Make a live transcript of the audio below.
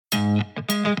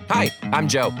Hi, I'm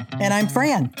Joe. And I'm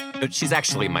Fran. She's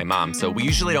actually my mom, so we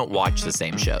usually don't watch the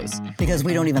same shows. Because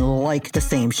we don't even like the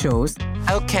same shows.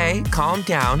 Okay, calm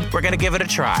down. We're gonna give it a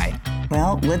try.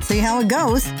 Well, let's see how it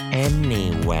goes.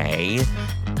 Anyway,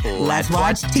 let's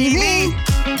watch TV.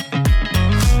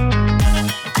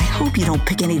 I hope you don't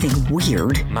pick anything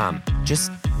weird. Mom,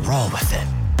 just roll with it.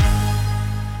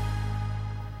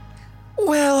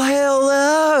 Well,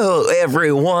 hello,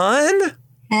 everyone.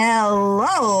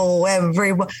 Hello,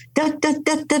 everyone. What the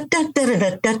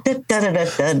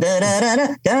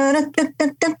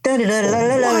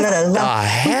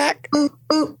heck?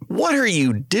 What are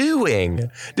you doing?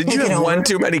 Did you have one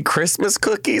too many Christmas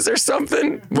cookies or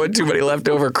something? One too many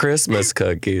leftover Christmas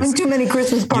cookies? One too many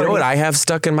Christmas parties. You know what I have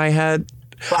stuck in my head?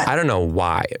 What? I don't know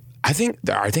why. I think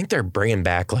they're bringing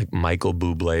back like Michael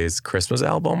Bublé's Christmas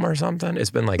album or something. It's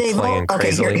been like playing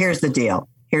crazily. Okay, here's the deal.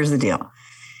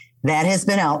 That has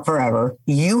been out forever.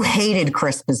 You hated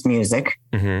Christmas music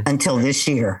until this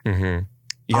year. Mm-hmm.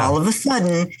 Yeah. All of a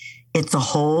sudden, it's a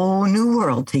whole new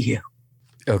world to you.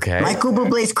 Okay. Michael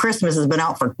Bublé's Christmas has been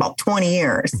out for about 20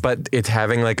 years. But it's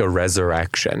having like a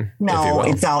resurrection. No,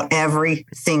 it's out every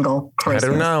single Christmas. I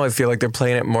don't know. I feel like they're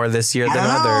playing it more this year than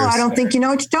others. I don't think you know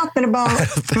what you're talking about.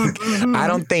 I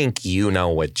don't think you know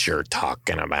what you're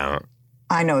talking about.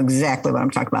 I know exactly what I'm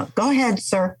talking about. Go ahead,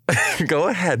 sir. Go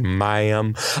ahead,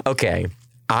 ma'am. Okay.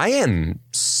 I am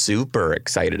super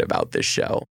excited about this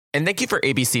show. And thank you for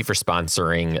ABC for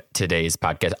sponsoring today's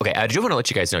podcast. Okay, I do want to let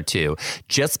you guys know too,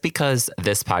 just because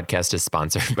this podcast is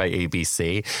sponsored by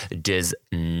ABC does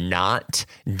not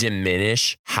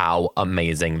diminish how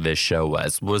amazing this show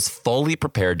was. Was fully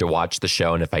prepared to watch the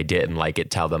show, and if I didn't like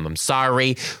it, tell them I'm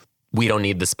sorry. We don't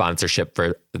need the sponsorship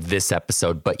for this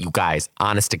episode, but you guys,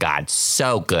 honest to God,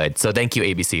 so good. So thank you,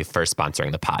 ABC, for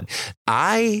sponsoring the pod.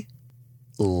 I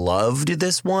loved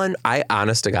this one.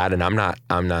 Honest to God, and I'm not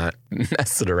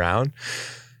messing around.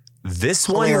 This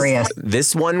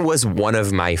one was one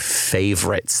of my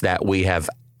favorites that we have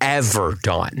ever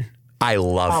done. I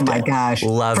loved it. Oh my gosh.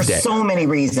 Loved it. For so many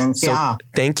reasons. So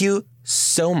thank you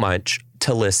so much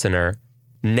to listener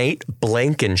Nate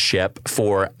Blankenship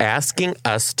for asking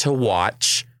us to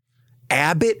watch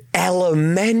Abbott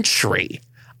Elementary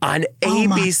on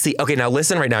ABC. Okay, now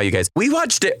listen right now, you guys. We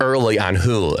watched it early on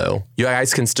Hulu. You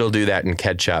guys can still do that and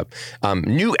catch up.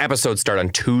 New episodes start on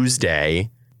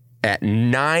Tuesday at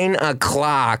 9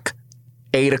 o'clock,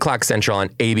 8 o'clock Central on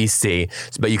ABC.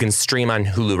 But you can stream on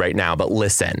Hulu right now. But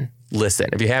listen.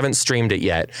 If you haven't streamed it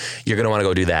yet, you're going to want to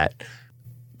go do that.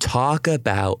 Talk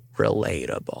about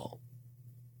relatable.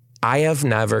 I have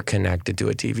never connected to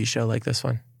a TV show like this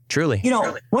one. Truly. You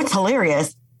know, what's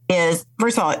hilarious is,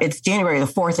 first of all, it's January the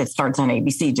 4th. It starts on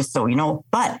ABC, just so you know.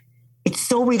 But it's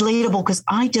so relatable because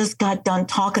I just got done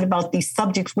talking about these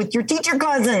subjects with your teacher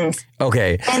cousins.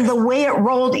 Okay. And the way it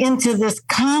rolled into this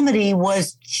comedy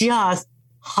was just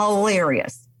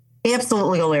hilarious.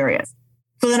 Absolutely hilarious.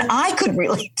 So then I could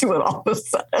relate to it all of a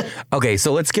sudden. Okay,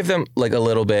 so let's give them like a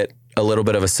little bit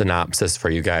of a synopsis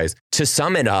for you guys. To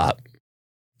sum it up,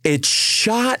 it's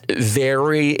shot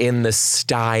very in the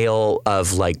style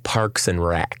of like Parks and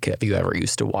Rec, if you ever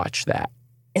used to watch that.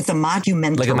 It's a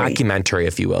mockumentary. Like a mockumentary,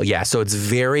 if you will. Yeah, so it's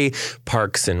very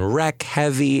Parks and Rec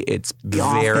heavy. It's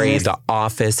very The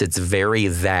Office. It's very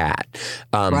that.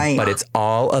 Right. But it's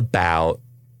all about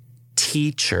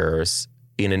teachers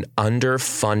in an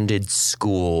underfunded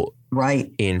school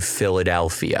in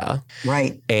Philadelphia.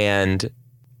 Right. And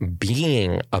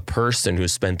being a person who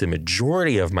spent the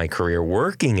majority of my career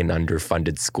working in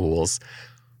underfunded schools,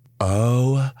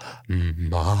 oh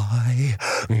my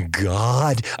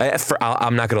God.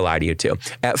 I'm not going to lie to you too.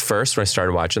 At first, when I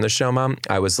started watching the show, Mom,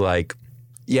 I was like,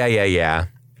 yeah.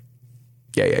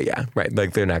 Right.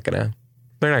 Like they're not going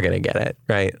to get it.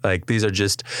 Right. Like these are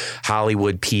just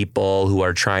Hollywood people who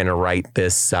are trying to write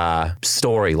this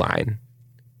storyline.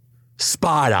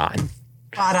 Spot on.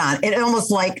 It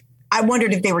almost like, I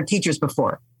wondered if they were teachers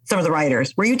before. Some of the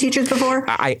writers. Were you teachers before?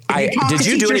 Did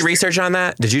you do any research on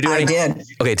that? Did you do any? I did.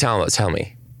 Okay, tell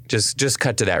me. Just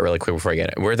cut to that really quick before I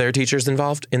get it. Were there teachers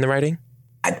involved in the writing?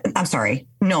 I'm sorry.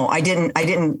 No, I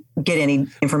didn't get any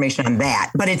information on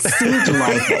that, but it seemed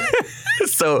like it.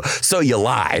 So you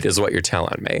lied is what you're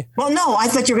telling me. Well, no, I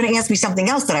thought you were going to ask me something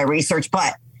else that I researched,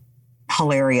 but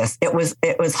hilarious. It was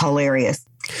hilarious.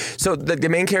 So the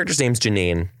main character's name's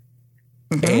Janine.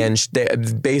 Mm-hmm.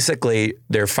 And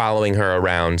they're following her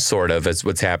around sort of as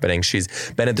what's happening. She's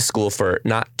been at the school for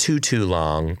not too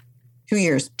long.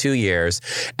 years. 2 years.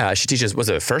 She teaches, was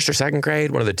it first or second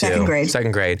grade? One of the two.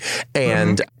 Second grade.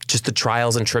 And just the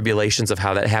trials and tribulations of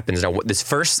how that happens. Now, one of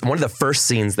the first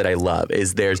scenes that I love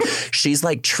is she's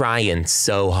like trying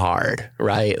so hard,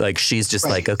 right? Like she's just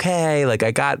like, okay, like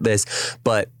I got this,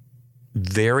 but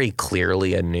very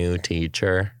clearly a new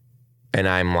teacher. And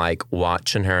I'm like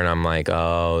watching her and I'm like,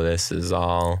 oh, this is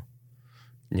all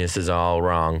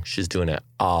wrong. She's doing it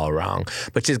all wrong.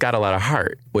 But she's got a lot of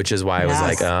heart, which is why I was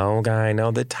like, oh, I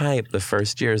know the type. The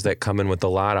first years that come in with a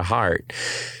lot of heart.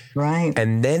 Right.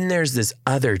 And then there's this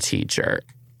other teacher.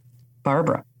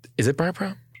 Barbara. Is it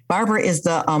Barbara? Barbara is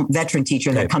the veteran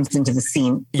teacher that comes into the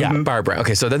scene. Yeah, Barbara.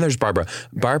 Okay, so then there's Barbara.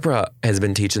 Barbara has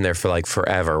been teaching there for like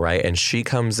forever, right? And she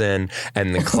comes in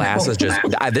and the class is just,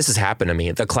 this has happened to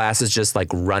me. The class is just like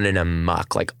running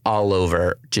amok, like all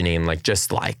over Janine, like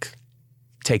just like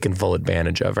taking full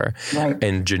advantage of her. Right.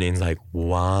 And Janine's like,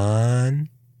 1,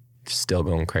 still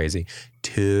going crazy.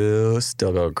 2,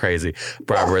 still going crazy.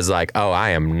 Barbara's like, oh,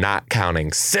 I am not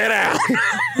counting. Sit down.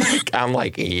 I'm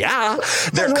like, yeah.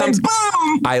 There comes,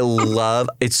 boom. I love,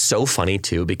 it's so funny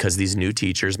too, because these new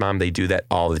teachers, Mom, they do that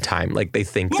all the time. Like they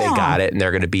think they got it and they're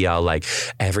going to be all like,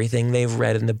 everything they've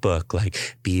read in the book,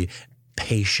 like be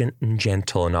patient and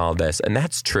gentle and all this. And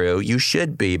that's true. You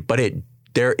should be, but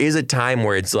there is a time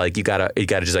where it's like, you gotta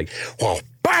just like, well,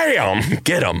 bam,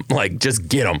 get them. Like, just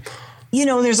get them. You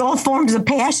know, there's all forms of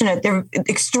passionate. They're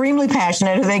extremely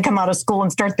passionate as they come out of school and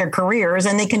start their careers,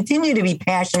 and they continue to be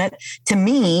passionate. To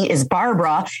me, is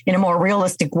Barbara in a more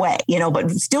realistic way, you know, but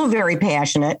still very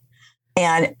passionate.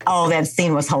 And that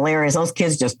scene was hilarious. Those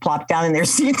kids just plopped down in their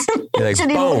seats. Like, boom.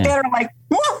 Looked at her like,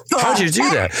 what the how'd you do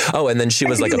that? Oh, and then she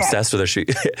was like obsessed with her.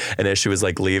 And as she was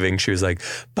like leaving, she was like,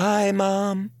 bye,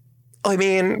 Mom. I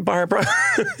mean, Barbara.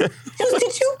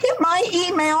 Did you get my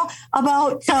email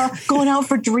about going out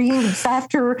for drinks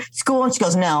after school? And she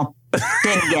goes, no,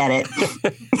 didn't get it.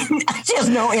 She has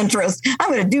no interest. I'm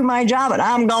going to do my job and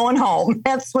I'm going home.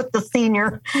 That's what the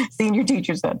senior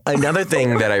teacher said. Another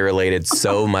thing that I related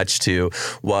so much to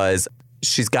was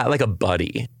she's got like a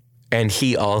buddy. And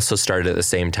he also started at the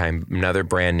same time, another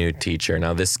brand new teacher.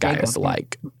 Now this guy is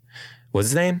like, what's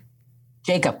his name?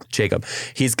 Jacob.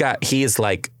 He is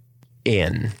like,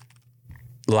 can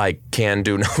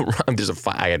do no wrong.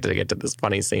 I had to get to this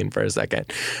funny scene for a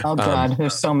second. Oh God,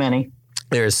 there's so many.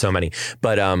 There's so many.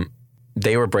 But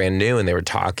they were brand new and they were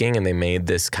talking and they made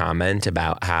this comment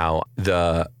about how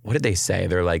what did they say?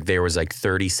 They're like, there was like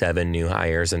 37 new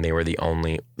hires and they were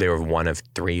one of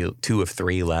 2 of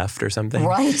 3 left or something.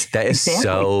 Right. That is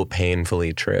so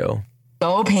painfully true.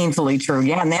 So painfully true.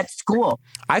 Yeah. And that's school.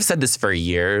 I've said this for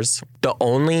years.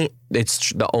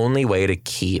 It's the only way to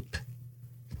keep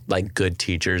like good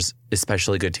teachers,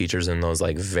 especially good teachers in those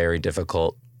like very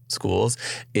difficult schools,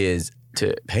 is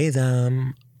to pay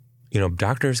them. You know,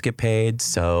 doctors get paid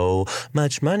so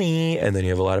much money, and then you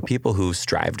have a lot of people who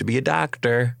strive to be a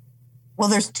doctor. Well,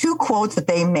 there's 2 quotes that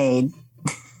they made.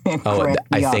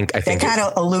 I think they kind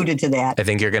of alluded to that. I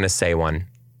think you're going to say one.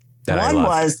 One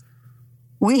was,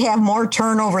 we have more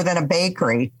turnover than a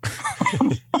bakery.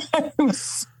 It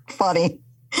was funny.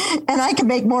 And I can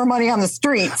make more money on the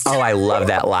streets. Oh, I love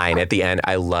that line at the end.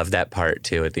 I love that part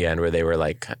too at the end where they were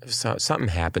like, something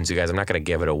happens, you guys. I'm not going to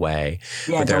give it away.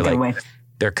 Yeah, but they're don't give it away.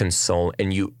 They're consoling.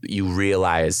 And you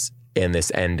realize in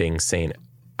this ending scene,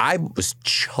 I was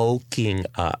choking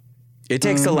up. It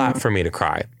takes a lot for me to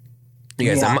cry. You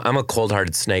guys, I'm a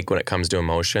cold-hearted snake when it comes to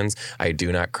emotions. I do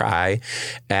not cry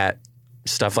at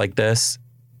stuff like this.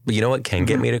 But you know what can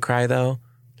get me to cry though?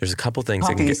 There's a couple things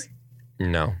Puppies. that can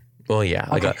get. No. Well, yeah,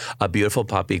 like a beautiful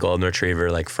puppy golden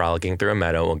retriever like frolicking through a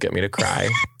meadow will get me to cry.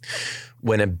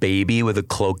 When a baby with a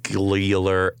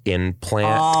cochlear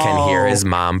implant can hear his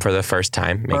mom for the first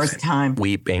time.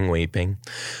 Weeping.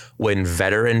 When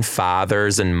veteran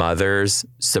fathers and mothers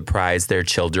surprise their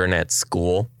children at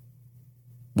school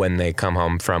when they come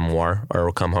home from war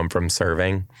or come home from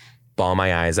serving, bawl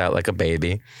my eyes out like a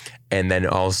baby. And then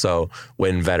also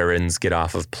when veterans get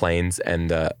off of planes and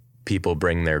the people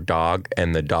bring their dog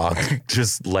and the dog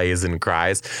just lays and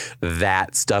cries,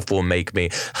 that stuff will make me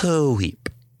weep,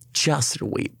 just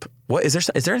weep. What is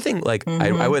there anything like,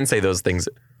 I wouldn't say those things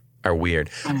are weird.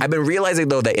 I've been realizing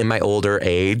though that in my older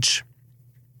age,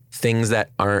 things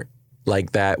that aren't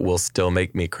like that will still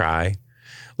make me cry.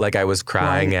 Like I was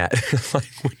crying at like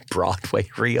when Broadway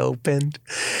reopened.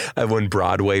 When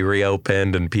Broadway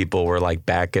reopened and people were like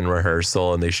back in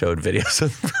rehearsal and they showed videos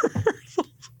of rehearsal.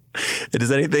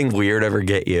 Does anything weird ever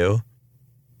get you?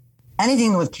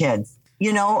 Anything with kids.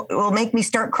 You know, it will make me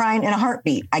start crying in a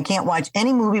heartbeat. I can't watch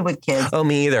any movie with kids. Oh,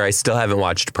 me either. I still haven't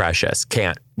watched Precious.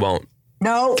 Won't.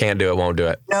 No. Can't do it, won't do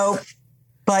it. No.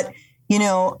 But, you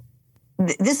know,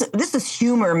 this is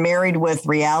humor married with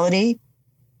reality,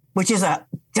 which is a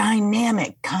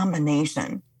dynamic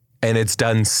combination. And it's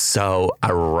done so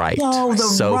right. No, the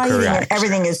so writing correct. and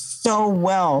everything is so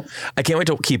well. I can't wait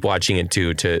to keep watching it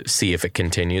too, to see if it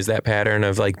continues that pattern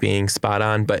of like being spot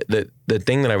on. But the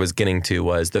thing that I was getting to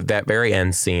was that very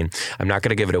end scene. I'm not going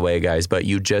to give it away, guys, but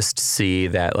you just see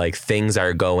that like things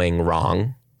are going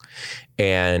wrong,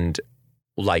 and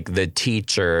like the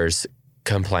teachers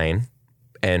complain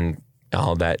and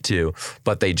all that too,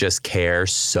 but they just care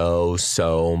so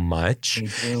much.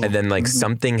 And then like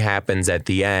something happens at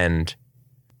the end.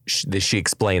 She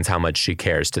explains how much she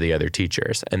cares to the other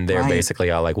teachers, and they're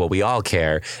basically all like, well, we all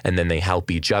care. And then they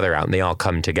help each other out and they all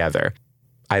come together.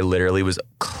 I literally was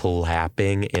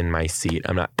clapping in my seat.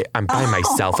 I'm by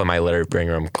myself in my living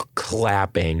room,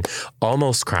 clapping,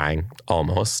 almost crying,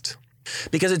 almost,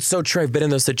 because it's so true. I've been in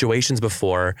those situations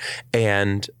before,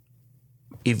 and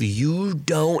if you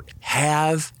don't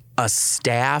have a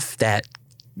staff that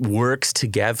works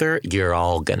together, you're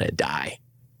all going to die.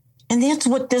 And that's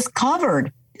what this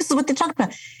covered. This is what they talked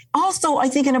about. Also, I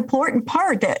think an important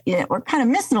part that we're kind of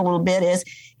missing a little bit is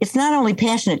it's not only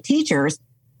passionate teachers,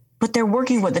 but they're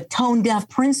working with a tone-deaf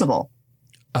principal.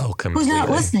 Oh, completely. Who's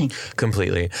not listening?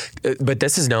 Completely. But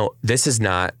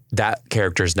that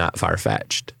character's not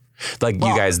far-fetched. Like, you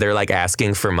guys, they're like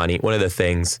asking for money. One of the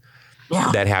things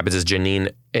that happens is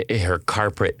Janine, her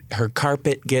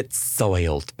carpet gets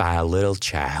soiled by a little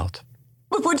child.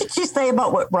 What did she say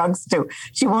about what rugs do?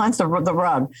 She wants the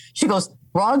rug. She goes,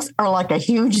 rugs are like a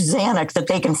huge Xanax that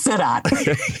they can sit on.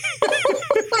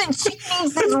 And she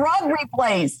needs this rug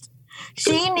replaced.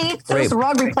 She needs this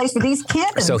rug replaced for these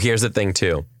kids. So here's the thing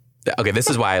too. Okay, this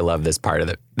is why I love this part of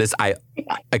it. This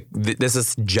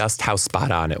is just how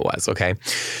spot on it was, okay?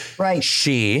 Right.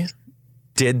 She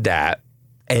did that,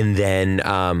 and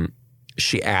then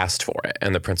she asked for it.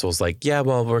 And the principal's like, yeah,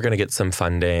 well, we're going to get some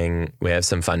funding. We have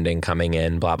some funding coming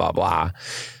in, blah, blah, blah.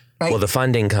 Right. Well, the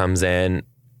funding comes in,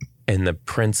 and the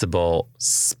principal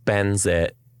spends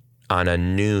it on a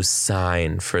new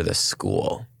sign for the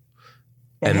school.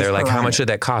 And they're like, how much did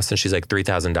that cost? And she's like,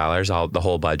 $3,000, the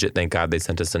whole budget. Thank God they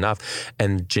sent us enough.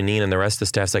 And Janine and the rest of the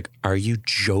staff's like, are you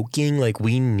joking? Like,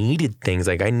 we needed things.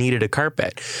 Like, I needed a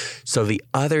carpet. So the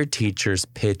other teachers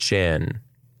pitch in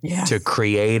to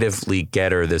creatively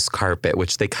get her this carpet,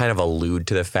 which they kind of allude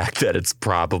to the fact that it's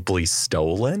probably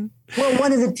stolen. Well,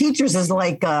 one of the teachers is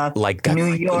like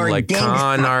New York, like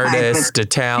con artist,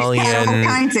 Italian, she's got all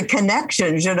kinds of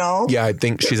connections, you know. Yeah, I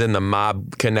think she's in the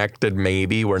mob connected.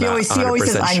 Maybe we're not 100% She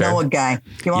always says, sure. "I know a guy.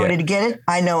 You want me to get it?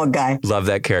 I know a guy." Love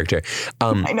that character.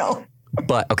 I know.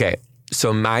 But okay,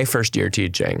 so my first year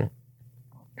teaching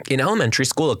in elementary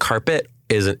school, a carpet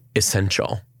is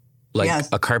essential. Like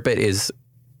a carpet is.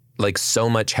 Like, so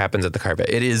much happens at the carpet.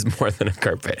 It is more than a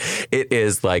carpet. It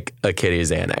is like a kitty's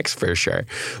Xanax for sure.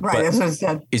 Right, that's what I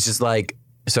said. It's just like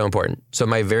so important. So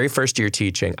my very first year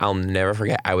teaching, I'll never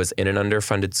forget, I was in an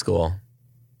underfunded school,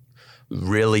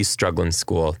 really struggling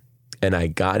school. And I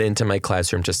got into my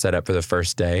classroom to set up for the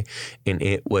first day. And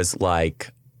it was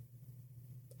like,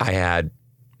 I had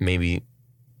maybe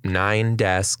 9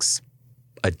 desks,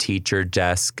 a teacher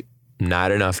desk,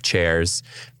 not enough chairs.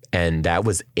 And that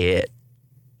was it.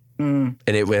 And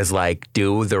it was like,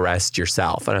 do the rest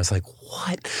yourself. And I was like,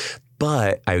 what?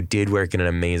 But I did work in an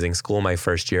amazing school my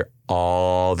first year.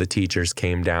 All the teachers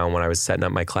came down when I was setting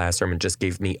up my classroom and just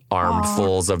gave me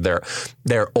armfuls of their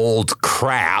old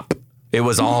crap. It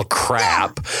was all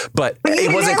crap, but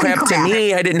it wasn't crap to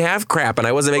me. I didn't have crap, and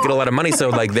I wasn't making a lot of money. So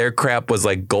like their crap was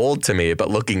like gold to me.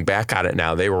 But looking back on it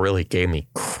now, they really gave me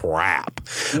crap.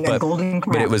 Golden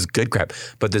crap. But it was good crap.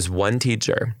 But this one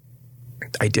teacher,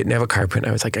 I didn't have a carpet. And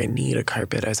I was like, I need a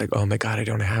carpet. I was like, oh my God, I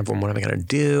don't have one. What am I going to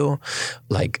do?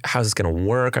 Like, how's this going to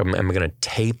work? Am I going to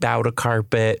tape out a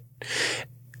carpet?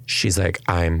 She's like,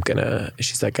 I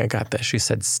got this. She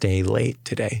said, stay late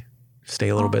today. Stay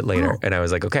a little bit later. And I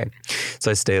was like, okay.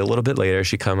 So I stayed a little bit later.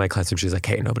 She come in my classroom. She's like,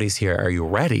 hey, nobody's here. Are you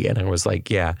ready? And I was like,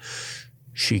 yeah.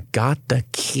 She got the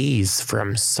keys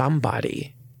from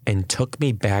somebody and took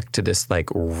me back to this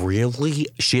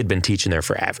she had been teaching there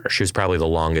forever. She was probably the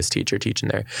longest teacher teaching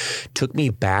there. Took me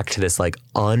back to this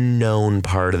unknown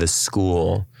part of the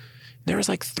school. There was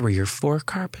 3 or 4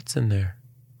 carpets in there.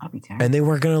 I'll be tired. And they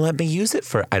weren't going to let me use it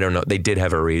I don't know. They did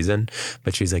have a reason,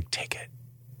 but she's like, take it.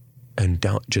 And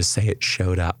don't just say it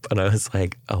showed up. And I was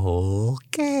like,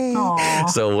 okay. Aww.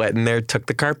 So went in there, took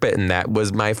the carpet, and that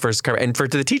was my first carpet. And for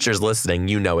the teachers listening,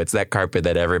 it's that carpet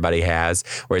that everybody has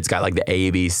where it's got the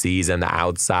ABCs on the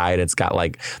outside. It's got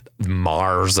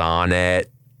Mars on it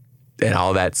and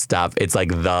all that stuff. It's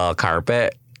the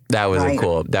carpet. That was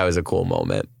a cool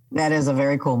moment. That is a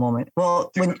very cool moment.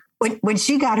 Well, when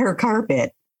she got her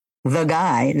carpet,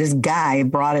 this guy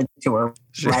brought it to her,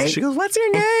 right? She goes, "What's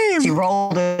your name?" She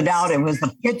rolled it out. It was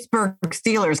the Pittsburgh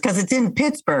Steelers because it's in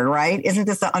Pittsburgh, right? Isn't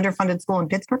this an underfunded school in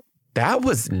Pittsburgh? That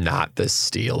was not the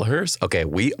Steelers. Okay,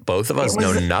 both of us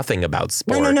know nothing about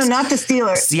sports. No, not the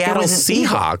Steelers. Seattle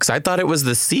Seahawks. I thought it was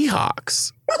the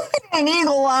Seahawks. An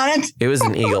eagle on it. It was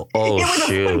an eagle. Oh,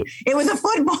 shoot. It was a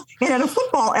football. It had a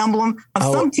football emblem of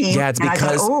some team. Yeah,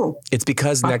 it's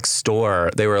because next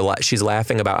door she's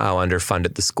laughing about how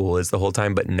underfunded the school is the whole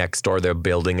time, but next door they're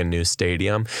building a new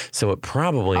stadium. So it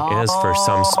probably is for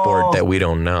some sport that we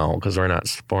don't know because we're not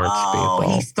sports people.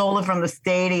 Oh, he stole it from the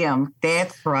stadium.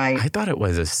 That's right. I thought it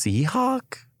was a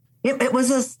Seahawk. It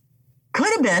was could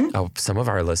have been. Oh, some of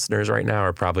our listeners right now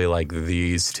are probably like,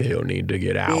 these two need to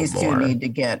get out more. These two need to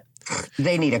get.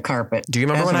 They need a carpet. Do you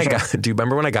remember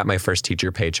when I got my first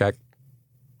teacher paycheck?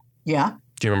 Yeah.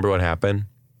 Do you remember what happened?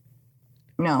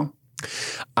 No.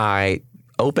 I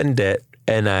opened it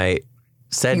and I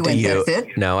said to you,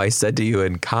 no, I said to you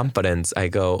in confidence, I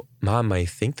go, Mom, I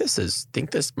think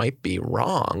this might be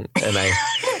wrong.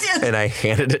 And I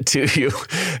handed it to you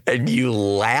and you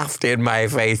laughed in my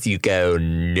face. You go,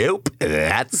 nope,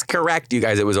 that's correct. You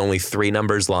guys, it was only 3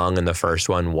 numbers long and the first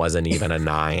one wasn't even a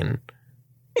 9.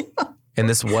 And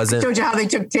this wasn't. I showed you how they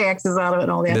took taxes out of it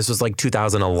and all that. This was like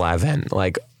 2011.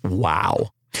 Like, wow.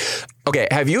 Okay.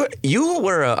 You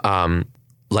were a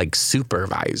like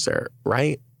supervisor,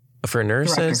 right? For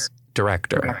nurses?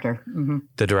 Director. Mm-hmm.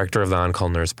 The director of the on-call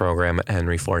nurse program at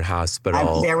Henry Ford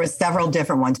Hospital. There was several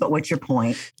different ones, but what's your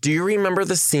point? Do you remember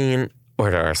the scene?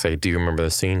 Or did I say, do you remember the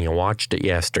scene? You watched it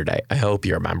yesterday. I hope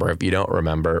you remember. If you don't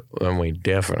remember, then we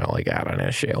definitely got an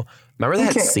issue. Remember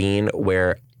that scene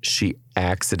where she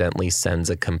accidentally sends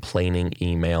a complaining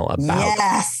email about,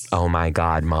 yes. Oh my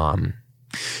God, Mom.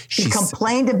 She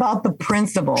complained about the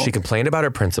principal. She complained about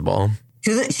her principal.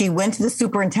 She went to the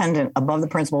superintendent above the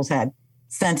principal's head,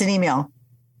 sent an email.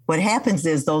 What happens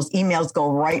is those emails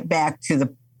go right back to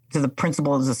the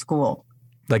principal of the school.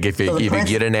 Like if you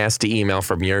get a nasty email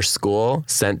from your school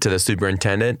sent to the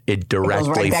superintendent, it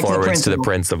directly forwards to the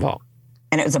principal.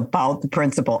 And it was about the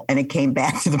principal, and it came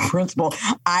back to the principal.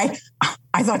 I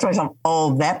thought to myself,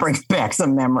 oh, that brings back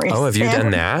some memories. Oh, have you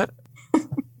done that?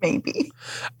 Maybe.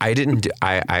 I didn't do.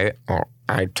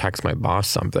 I text my boss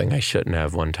something I shouldn't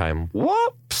have one time.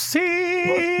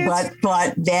 Whoopsie.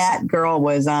 But that girl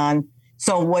was on.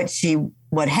 So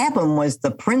what happened was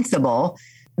the principal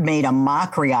made a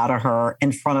mockery out of her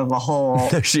in front of the whole.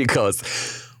 She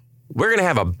goes, we're going to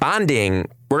have a bonding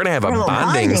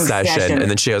session. And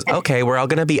then she goes, okay, we're all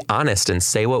going to be honest and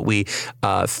say what we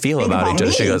feel about each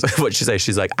other. She goes, what'd she say?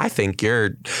 She's like, I think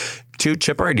you're too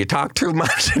chipper and you talk too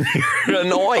much and you're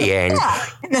annoying. Yeah.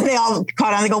 And then they all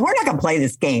caught on. They go, we're not going to play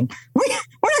this game. We're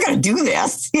not going to do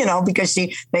this, because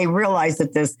they realized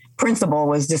that this principal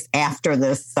was just after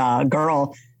this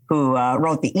girl who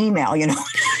wrote the email,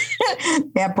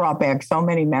 That brought back so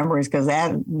many memories because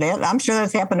that I'm sure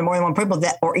that's happened to more than one people,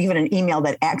 or even an email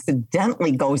that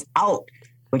accidentally goes out,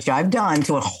 which I've done,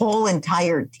 to a whole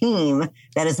entire team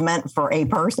that is meant for a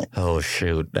person. Oh,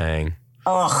 shoot, dang.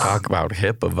 Ugh. Talk about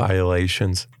HIPAA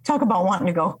violations. Talk about wanting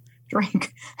to go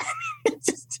drink. It's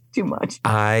just too much.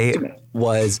 But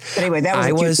anyway,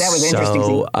 that was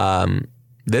interesting.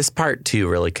 This part too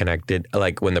really connected,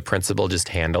 like when the principal just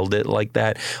handled it like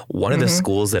that. One of the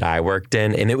schools that I worked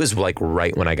in, and it was like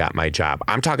right when I got my job.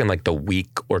 I'm talking like the week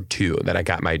or 2 that I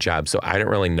got my job. So I didn't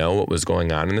really know what was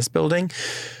going on in this building.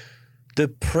 The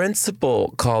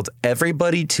principal called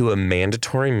everybody to a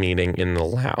mandatory meeting in the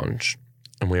lounge.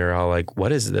 And we were all like,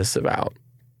 what is this about?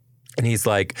 And he's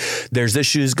like, there's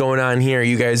issues going on here.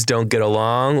 You guys don't get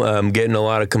along. I'm getting a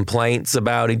lot of complaints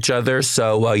about each other.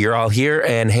 So you're all here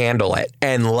and handle it.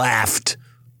 And left.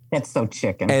 That's so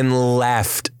chicken. And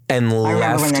left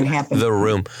the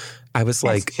room. I was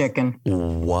like, chicken.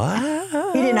 What?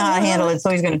 He didn't know how to handle it. So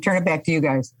he's going to turn it back to you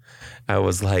guys. I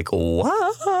was like,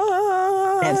 what?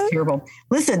 That's terrible.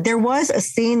 Listen, there was a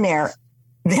scene there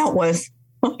that was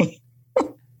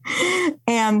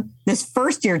and this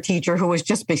first year teacher who was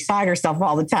just beside herself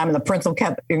all the time, and the principal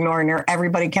kept ignoring her.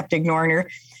 Everybody kept ignoring her.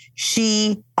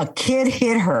 A kid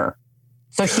hit her.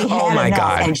 So she had enough,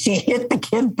 God. And she hit the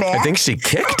kid back. I think she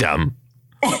kicked him.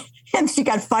 And she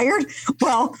got fired.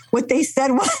 Well, what they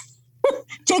said was,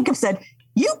 Jacob said,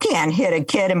 you can't hit a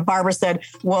kid. And Barbara said,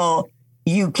 well,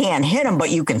 you can't hit him,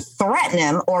 but you can threaten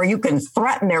him, or you can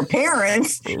threaten their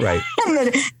parents. Right.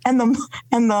 And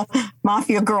the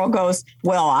mafia girl goes,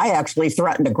 well, I actually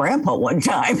threatened a grandpa one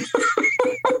time. And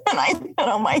I thought,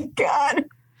 oh my God.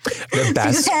 The best.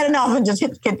 She just had enough and just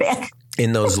hit the kid back.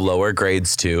 In those lower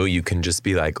grades too, you can just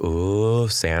be like, "Ooh,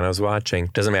 Santa's watching."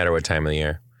 Doesn't matter what time of the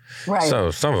year. Right.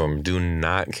 So some of them do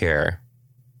not care.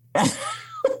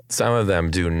 Some of them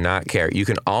do not care. You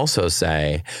can also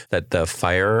say that the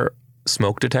fire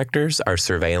smoke detectors are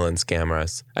surveillance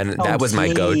cameras. And that was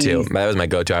my go-to. That was my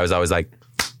go-to. I was always like,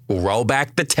 roll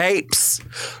back the tapes.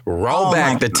 Roll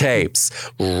back the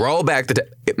tapes. Roll back the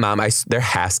Mom, there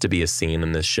has to be a scene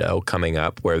in this show coming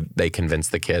up where they convince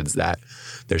the kids that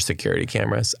they're security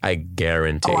cameras. I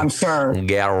guarantee. Oh, I'm sure.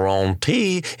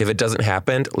 Guarantee. If it doesn't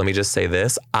happen, let me just say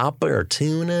this.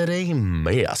 Opportunity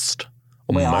missed.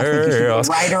 Well, I think you should be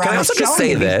right around Can I also just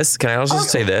say this? Can I also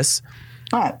just say this?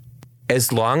 What?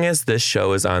 As long as this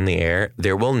show is on the air,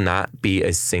 there will not be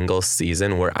a single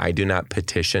season where I do not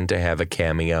petition to have a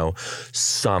cameo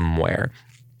somewhere.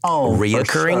 Oh,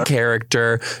 reoccurring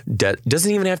character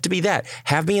doesn't even have to be that.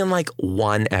 Have me in like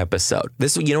one episode.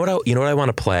 This, you know what I want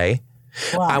to play?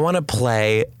 What? I want to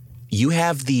play. You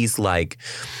have these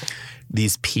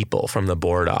people from the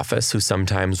board office who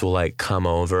sometimes will like come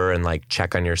over and like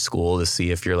check on your school to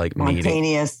see if you're like meeting.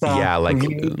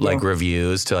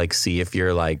 Reviews to like see if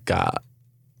you're like,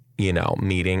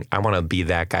 meeting. I want to be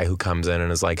that guy who comes in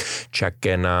and is like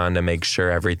checking on to make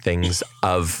sure everything's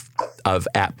of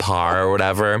at par or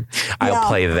whatever. Yeah. I'll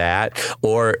play that.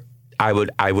 Or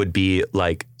I would be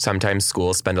like, sometimes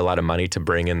schools spend a lot of money to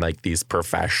bring in like these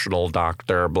professional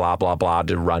doctor, blah, blah, blah,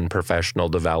 to run professional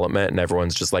development. And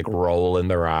everyone's just like rolling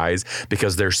their eyes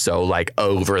because they're so like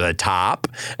over the top.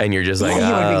 And you're just like,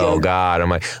 oh God. I'm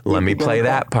like, let me play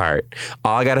that part.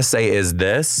 All I got to say is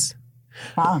this.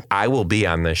 I will be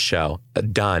on this show.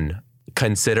 Done.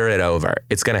 Consider it over.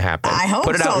 It's going to happen. I hope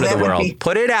Put it out into the world.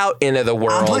 Put it out into the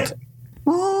world.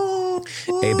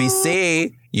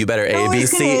 ABC. You better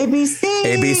ABC.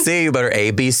 ABC, you better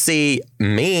ABC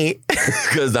me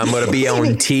because I'm going to be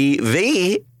on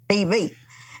TV. TV.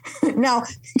 Now,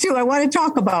 too, I want to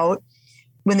talk about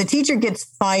when the teacher gets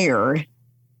fired,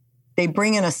 they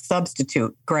bring in a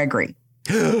substitute, Gregory.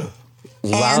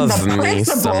 Love me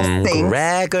some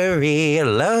Gregory.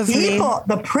 Love me.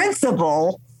 The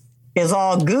principal is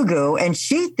all goo-goo, and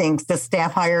she thinks the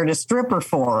staff hired a stripper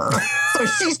for her. So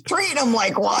she's treating him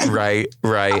like one. Right.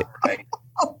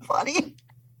 Oh, funny.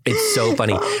 It's so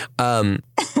funny.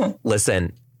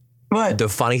 Listen, what? The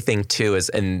funny thing too is,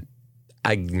 and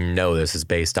I know this is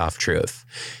based off truth,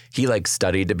 he like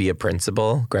studied to be a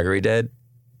principal, Gregory did.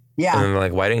 Yeah. And I'm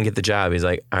like, why didn't you get the job? He's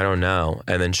like, I don't know.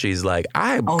 And then she's like,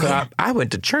 I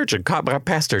went to church and caught my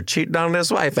pastor cheating on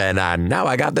his wife, and now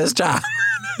I got this job.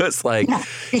 It's like,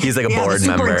 he's like a board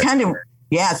member.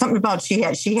 Yeah, something about she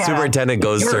had superintendent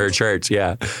goes to her church.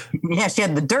 Yeah, she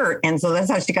had the dirt, and so that's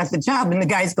how she got the job. And the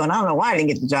guy's going, I don't know why I didn't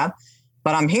get the job,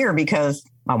 but I'm here because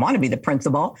I want to be the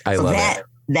principal. I love it.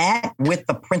 That with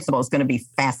the principal is going to be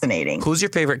fascinating. Who's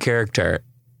your favorite character?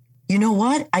 You know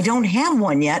what? I don't have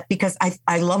one yet because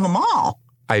I love them all.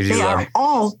 They are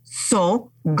all so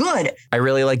good. I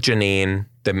really like Janine,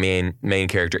 the main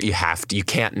character. You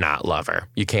can't not love her.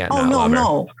 You can't not love her.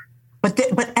 No.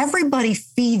 But everybody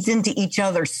feeds into each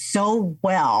other so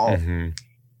well in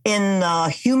the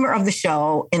humor of the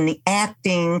show, in the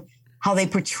acting, how they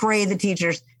portray the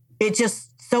teachers. It's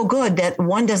just so good that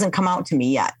one doesn't come out to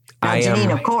me yet. Now,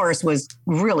 Janine, of course, was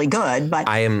really good, but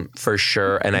I am for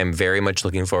sure, and I'm very much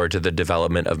looking forward to the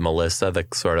development of Melissa, the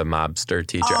sort of mobster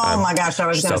teacher. Oh my gosh, I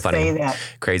was going to say that.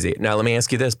 Crazy. Now, let me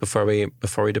ask you this before we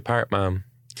depart, Mom.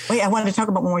 Wait, I wanted to talk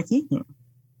about one more thing.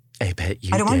 I bet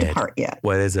you I don't want to depart yet.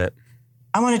 What is it?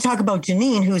 I want to talk about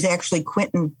Janine, who's actually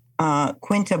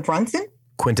Quinta Brunson.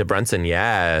 Quinta Brunson,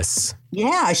 yes.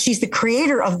 Yeah, she's the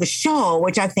creator of the show,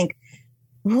 which I think,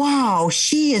 wow,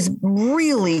 she has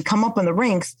really come up in the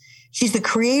ranks. She's the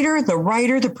creator, the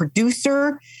writer, the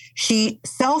producer. She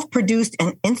self-produced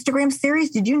an Instagram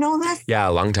series. Did you know this? Yeah,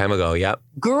 a long time ago. Yep.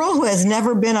 Girl Who Has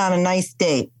Never Been on a Nice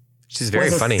Date. She's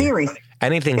very funny. Series.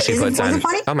 Anything she puts on.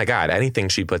 Oh my God, anything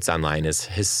she puts online is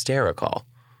hysterical.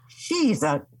 She's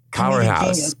a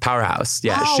Powerhouse.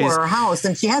 Yeah. Powerhouse.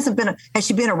 And has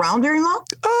she been around very long?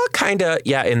 Kind of.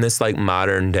 Yeah. In this like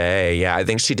modern day. Yeah. I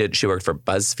think she worked for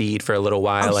BuzzFeed for a little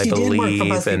while, I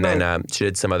believe. And then she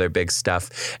did some other big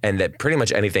stuff. And that pretty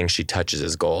much anything she touches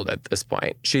is gold at this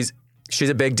point. She's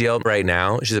a big deal right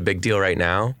now.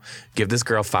 Give this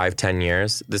girl 5-10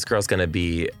 years. This girl's going to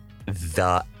be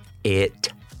the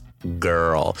it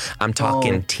girl. I'm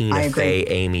talking Tina Fey,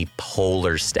 Amy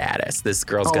Poehler status. This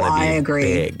girl's going to be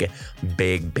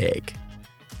big.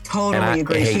 Totally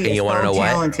agree. And you want to know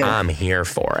talented. what? I'm here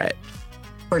for it.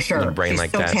 For sure. a brain She's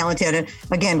like so that. talented. And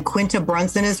again, Quinta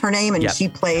Brunson is her name, and Yep. she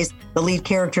plays the lead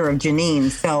character of Janine.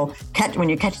 So when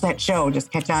you catch that show,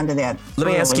 just catch on to that. Let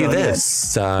me ask you Really good.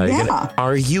 this. Yeah.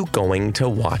 Are you going to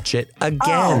watch it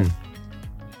again?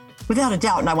 Without a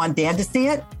doubt. And I want Dad to see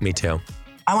it. Me too.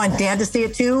 I want Dad to see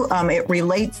it too. It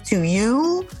relates to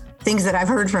you, things that I've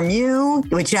heard from you,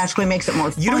 which actually makes it more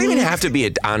funny. You don't even have to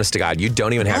be, honest to God, you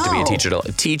don't even have to be a No. teacher.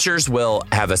 Teachers will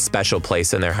have a special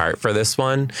place in their heart for this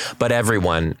one, but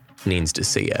everyone needs to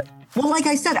see it. Well, like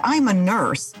I said, I'm a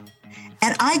nurse,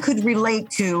 and I could relate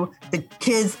to the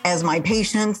kids as my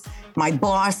patients, my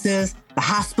bosses, the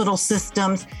hospital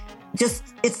systems. Just,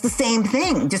 it's the same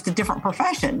thing, just a different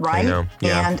profession, right? I know,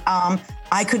 yeah. And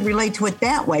I could relate to it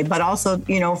that way, but also,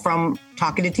 from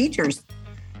talking to teachers.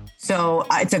 So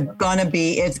it's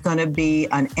gonna be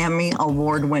an Emmy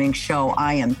award-winning show.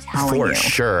 I am telling you. For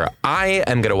sure. I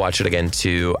am going to watch it again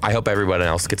too. I hope everyone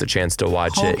else gets a chance to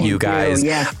watch it. Hoping You guys, to,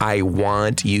 yes. I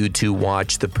want you to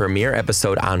watch the premiere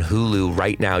episode on Hulu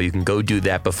right now. You can go do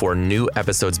that before new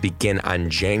episodes begin on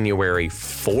January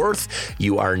 4th.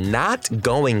 You are not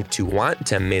going to want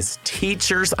to miss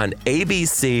Teachers on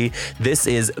ABC. This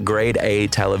is grade A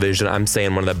television. I'm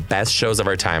saying one of the best shows of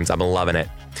our times. I'm loving it.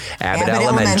 Abbott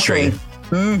Elementary.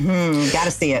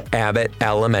 Gotta see it. Abbott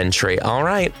Elementary. All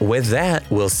right. With that,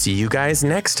 we'll see you guys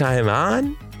next time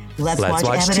on Let's watch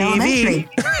Abbott TV.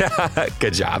 Elementary.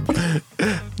 Good job.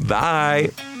 Bye.